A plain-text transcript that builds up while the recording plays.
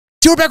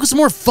we're back with some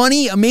more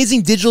funny,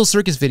 amazing digital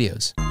circus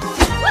videos.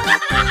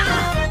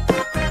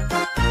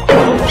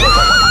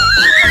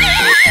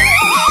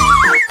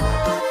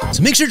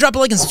 So make sure to drop a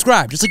like and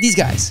subscribe, just like these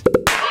guys.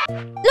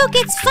 Look,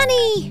 it's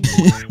funny.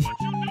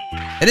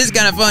 It is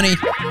kind of funny.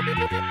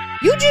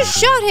 You just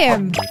shot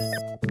him.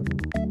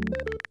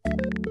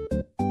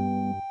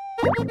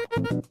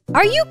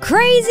 Are you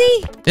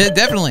crazy? Yeah,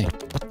 definitely.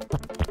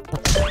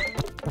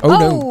 Oh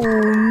no.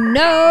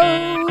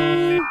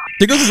 No.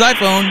 There goes his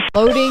iPhone.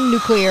 Loading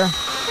nuclear.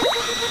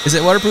 Is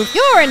it waterproof?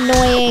 You're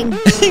annoying.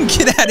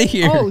 Get out of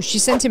here. Oh, she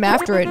sent him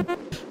after it. I'm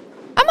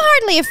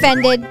hardly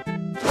offended.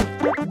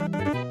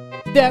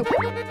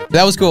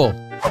 That was cool.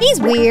 He's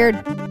weird.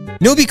 You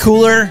know what'd be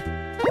cooler?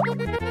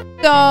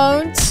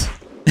 Don't.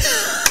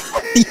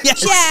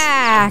 Yes.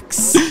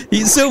 Jax.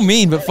 He's so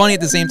mean, but funny at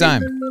the same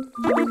time.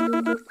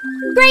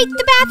 Great,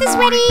 the bath is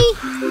ready.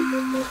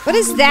 What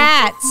is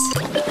that?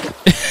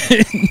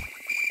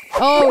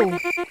 Oh,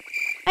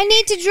 I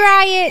need to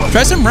dry it.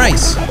 Try some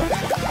rice.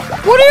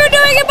 What are you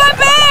doing in my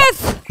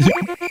bath?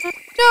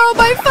 No,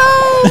 my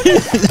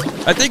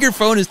phone. I think your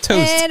phone is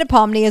toast. And a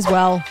Pomni as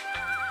well.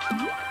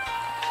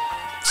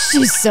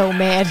 She's so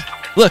mad.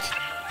 Look.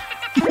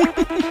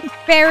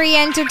 Very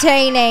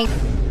entertaining.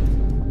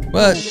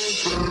 What?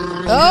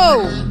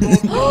 Oh.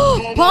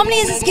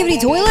 Pomni is a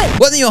skibbity toilet?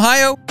 What, in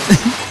Ohio?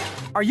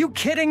 Are you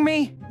kidding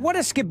me? What a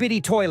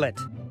skibbity toilet.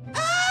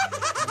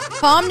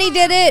 Pomni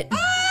did it.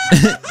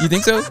 You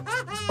think so?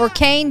 Or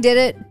Kane did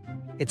it.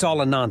 It's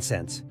all a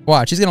nonsense.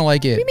 Watch, he's gonna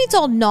like What it. do you mean it's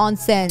all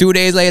nonsense? 2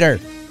 days later.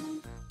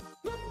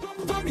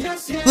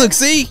 Look,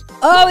 see?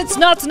 Oh, it's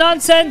not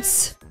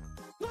nonsense.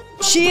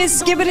 She is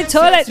skibbity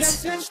toilet.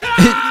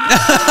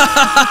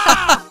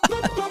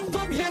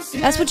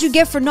 That's what you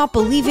get for not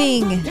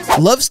believing.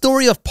 Love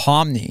story of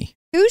Pomni.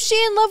 Who's she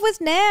in love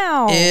with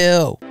now?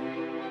 Ew.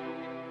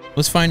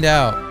 Let's find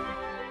out.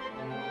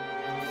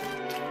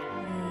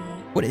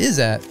 What is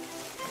that?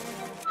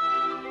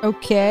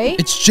 Okay.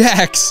 It's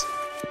Jax.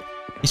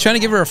 He's trying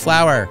to give her a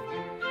flower.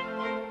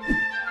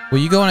 Will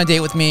you go on a date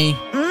with me?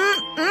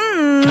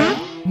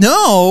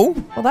 No.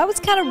 Well, that was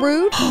kind of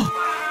rude.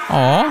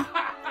 Aw.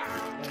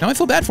 Now I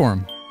feel bad for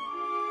him.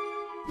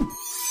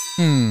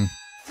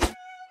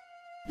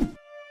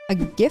 A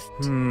gift?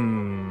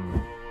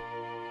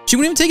 She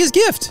wouldn't even take his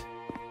gift.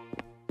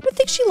 I don't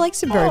think she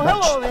likes him very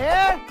much. Hello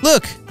there.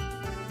 Look.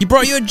 He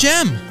brought you a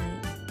gem.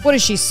 What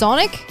is she,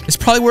 Sonic? It's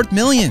probably worth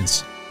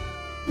millions.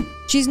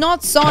 She's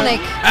not Sonic.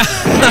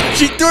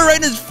 She threw it right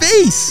in his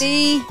face.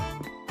 See?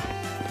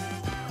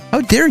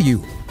 How dare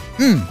you?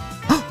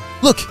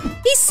 Look.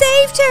 He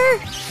saved her.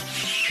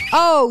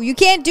 Oh, you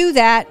can't do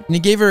that. And he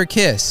gave her a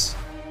kiss.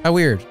 How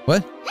weird.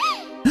 What?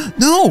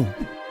 No.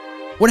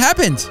 What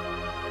happened?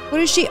 What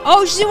is she?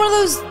 Oh, she's in one of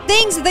those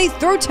things that they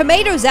throw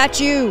tomatoes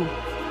at you.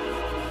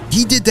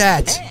 He did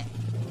that.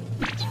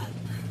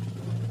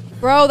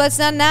 Bro, that's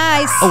not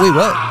nice. Oh, wait,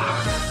 what?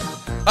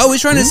 Oh,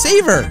 he's trying to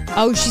save her.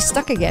 Oh, she's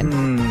stuck again.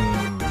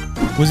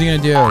 What's he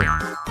gonna do?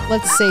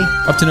 Let's see.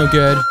 Up to no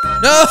good.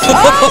 No!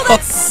 Oh,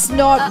 that's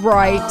not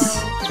right.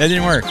 That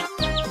didn't work.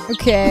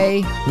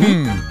 Okay.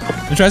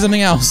 Let's try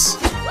something else.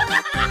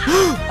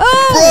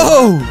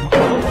 Oh!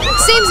 Bro!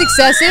 Seems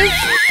excessive.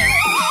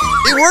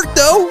 It worked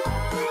though,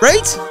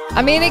 right?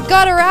 I mean, it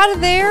got her out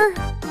of there.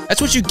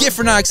 That's what you get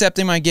for not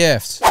accepting my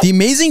gift. The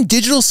amazing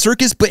digital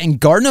circus, but in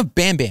Garden of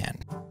Banban.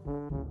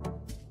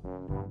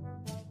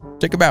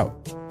 Check them out.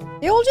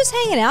 They all just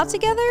hanging out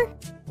together?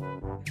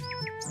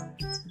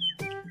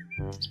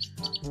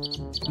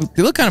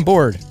 They look kind of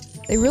bored.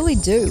 They really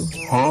do.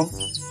 Huh?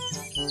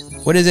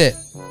 What is it?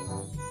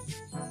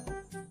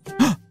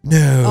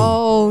 No.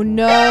 Oh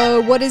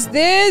no, what is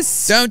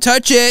this? Don't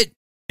touch it.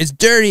 It's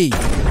dirty.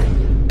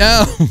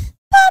 No.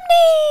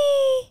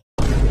 Pomni!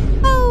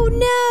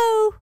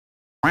 Oh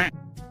no.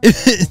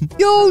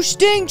 Yo,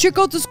 Sting, check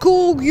out this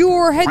cool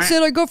VR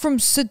headset I got from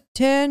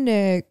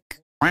Satanic.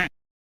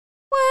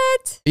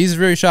 What? He's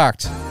very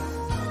shocked.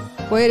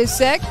 Wait a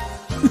sec.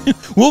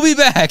 We'll be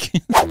back.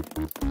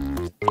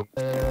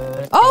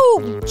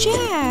 Oh,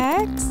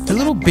 Jax. They're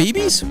little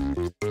babies?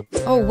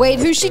 Oh, wait,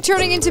 who's she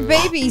turning into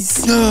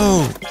babies?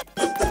 No.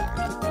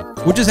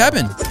 What just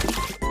happened?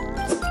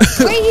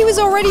 Wait, he was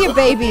already a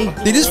baby.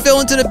 They just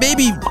fell into the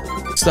baby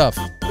stuff.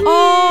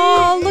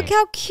 Oh, look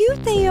how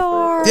cute they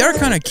are. They are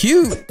kind of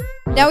cute.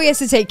 Now he has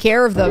to take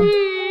care of them.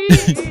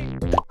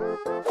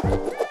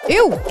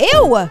 Ew,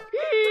 ew.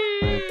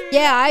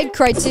 Yeah, I'd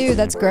cry too.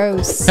 That's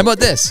gross. How about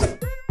this?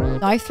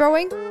 Knife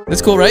throwing?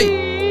 That's cool,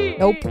 right?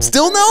 Nope.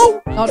 Still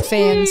no? Not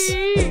fans.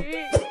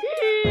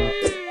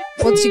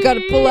 Once you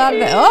gotta pull out of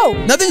it. Oh!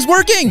 Nothing's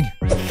working.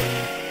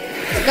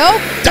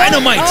 Nope.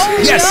 Dynamite. Oh,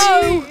 Yes.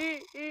 No.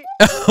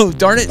 Oh,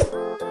 darn it.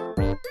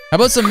 How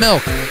about some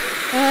milk?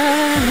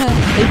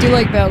 They do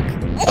like milk.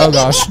 Oh,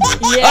 gosh.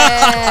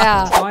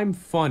 Yeah. I'm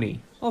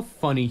funny. A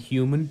funny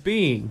human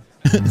being.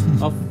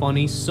 A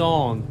funny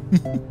song.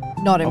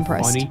 Not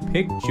impressed. A funny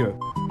picture.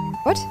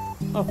 What?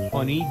 A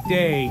funny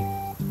day.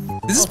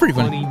 This is pretty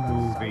funny.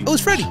 Movie. Oh,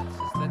 it's Freddy.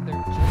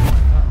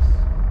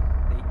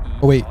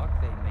 Oh, wait.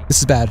 This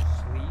is bad.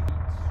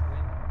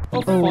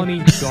 A funny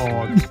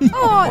dog.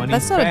 Oh, funny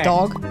that's not a fact.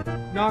 dog.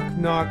 Knock,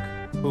 knock.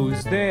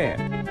 Who's there?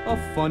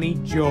 A funny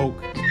joke.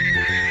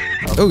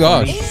 Oh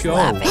gosh. Funny He's show.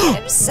 laughing at A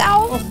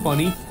himself.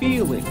 funny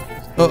feeling.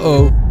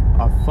 Uh-oh.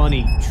 A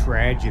funny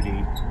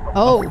tragedy.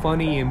 Oh, A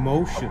funny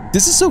emotion.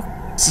 This is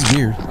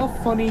weird. A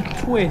funny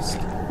twist.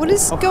 what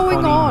is A going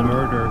funny on?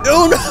 murder.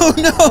 Oh,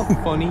 no, no.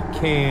 A funny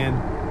can.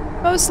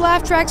 Most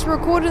laugh tracks were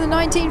recorded in the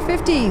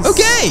 1950s.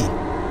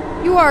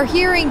 Okay. You are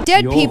hearing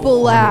dead You're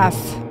people funny.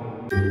 laugh.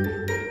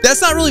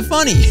 That's not really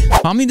funny.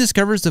 Pomni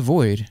discovers the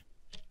void.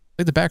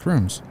 Like the back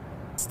rooms.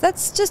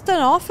 That's just an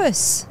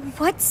office.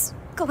 What's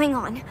going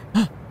on?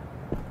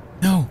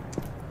 No.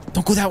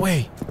 Don't go that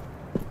way.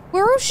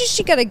 Where else is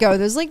she gonna go?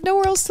 There's like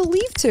nowhere else to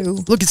leave to.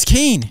 Look, it's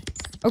Kane.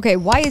 Okay,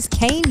 why is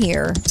Kane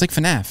here? It's like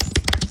FNAF.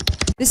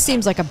 This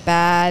seems like a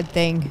bad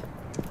thing.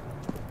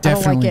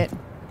 Definitely. I don't like it.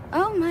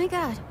 Oh my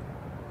god.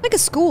 Like a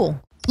school.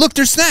 Look,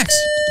 there's snacks.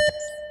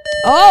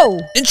 Oh!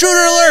 Intruder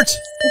alert.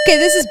 Okay,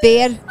 this is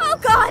bad. Oh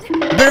god! You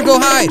better go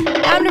hide.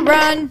 Time to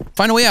run.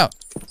 Find a way out.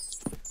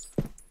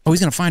 Oh, he's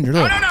gonna find her.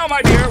 Look. No,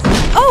 my dear.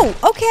 Oh,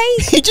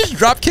 okay. He just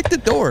drop kicked the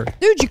door.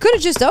 Dude, you could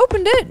have just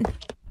opened it.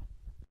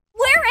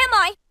 Where am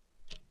I?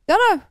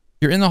 Dunno.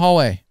 You're in the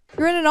hallway.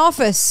 You're in an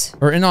office.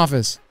 Or in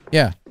office.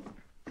 Yeah.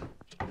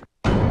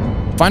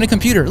 Find a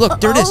computer.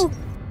 Look, there it is.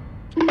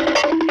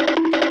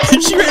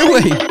 She ran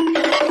away.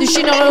 Does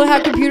she not know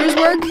how computers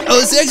work? Oh,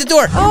 it's the exit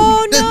door.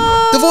 Oh,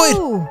 The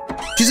no!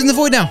 void. She's in the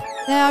void now.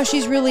 Now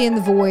she's really in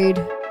the void.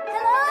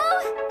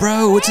 Hello?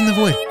 Bro, what's in the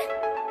void?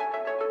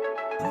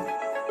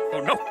 Oh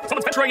no,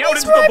 someone's venturing out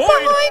It's into right the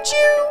void. behind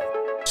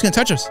you. She's gonna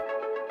touch us.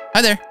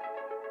 Hi there.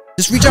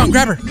 Just reach out and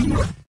grab her.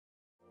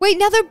 Wait,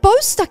 now they're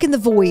both stuck in the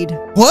void.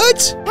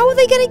 What? How are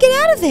they gonna get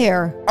out of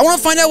there? I want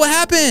to find out what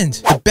happened.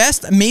 The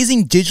best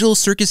amazing digital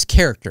circus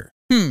character.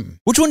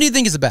 Which one do you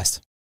think is the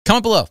best?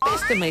 Comment below.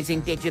 Best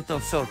amazing digital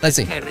circus Let's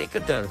see.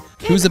 character.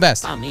 Who's the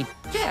best? Pomni,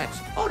 Jax,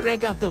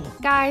 Oregado.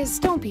 Guys,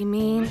 don't be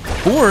mean.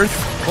 Fourth?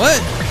 What?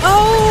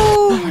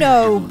 Oh,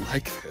 no.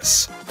 Like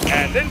this.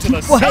 And into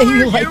the Why cellar are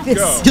you like this?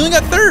 go. He only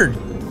got third.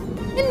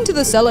 Into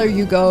the cellar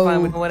you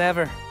Fine with go.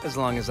 whatever, as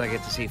long as I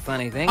get to see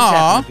funny things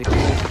Aw. happen to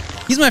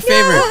people. He's my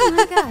favorite. Oh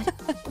my god.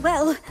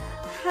 Well,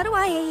 how do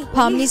I...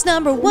 Pomni's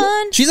number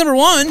one. She's number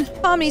one.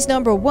 Pomni's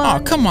number Oh,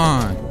 one. come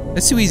on.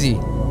 That's too easy.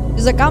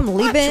 He's like, I'm Much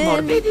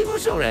more leaving.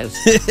 videosaurus.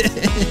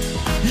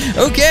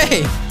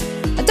 Okay.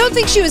 I don't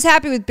think she was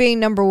happy with being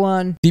number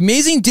one. The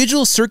amazing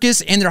digital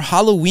circus and their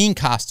Halloween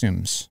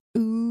costumes.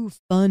 Ooh,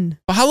 fun.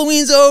 But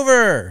Halloween's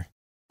over.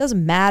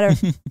 Doesn't matter.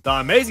 The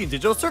amazing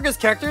digital circus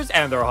characters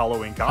and their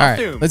Halloween All right,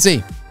 costumes. let's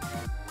see.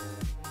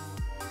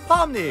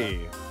 Pomni,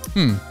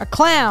 A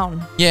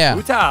clown. Yeah.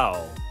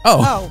 Utao,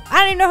 Oh, Oh, I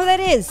don't even know who that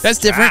is. that's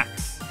different.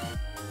 Jax,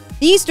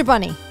 the Easter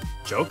Bunny.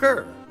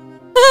 Joker,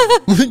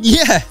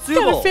 Yeah. Kind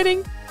Zubul. of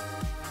fitting.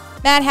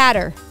 Mad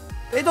Hatter.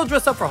 They don't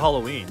dress up for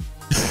Halloween.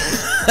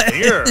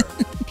 Here,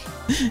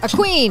 A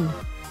queen.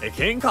 a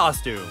king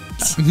costume.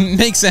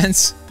 Makes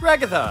sense.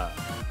 Regatha,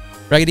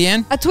 Raggedy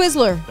Ann? A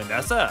Twizzler.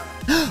 Vanessa,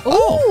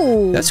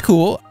 Ooh. That's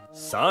cool.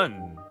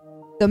 Sun,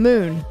 the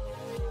moon.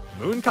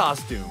 moon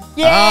costume.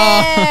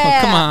 Yeah.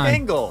 Oh, come on.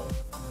 Angle,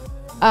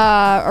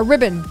 A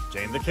ribbon.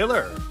 Jane the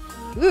Killer.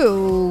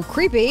 Ooh,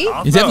 creepy.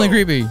 Otho, He's definitely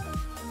creepy.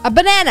 A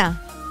banana.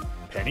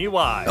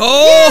 Pennywise.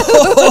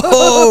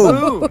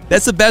 Oh! Moon,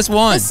 That's the best The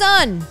one.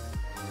 sun.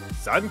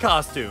 sun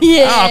costume.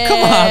 Yeah. Oh,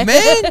 come on,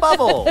 man.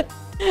 Bubble,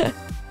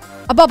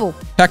 A bubble.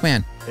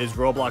 Pac-Man. his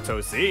Roblox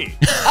OC.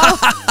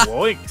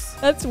 Boinks,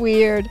 That's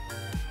weird.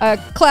 A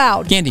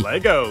cloud. Candy.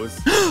 Legos.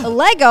 A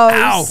Legos.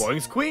 Ow.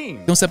 Boinks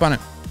Queen. Don't step on it.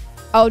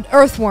 Oh,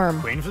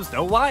 earthworm. Queen from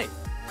Snow White.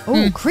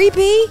 Oh,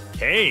 creepy.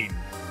 Kane.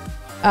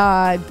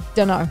 Dunno.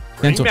 Dental.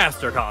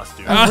 Ringmaster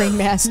costume. A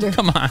ringmaster.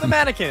 Come The on.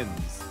 mannequins.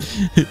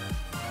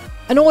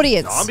 An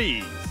audience.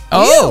 Zombies.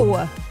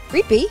 Oh, Ew.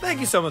 Creepy. Thank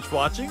you so much for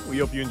watching. We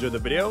hope you enjoyed the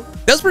video.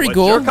 that's pretty What's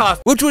cool. your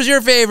costume? Which was your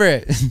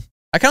favorite?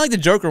 I kind of like the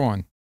Joker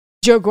one.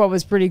 Joke one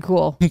was pretty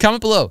cool. Comment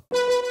below.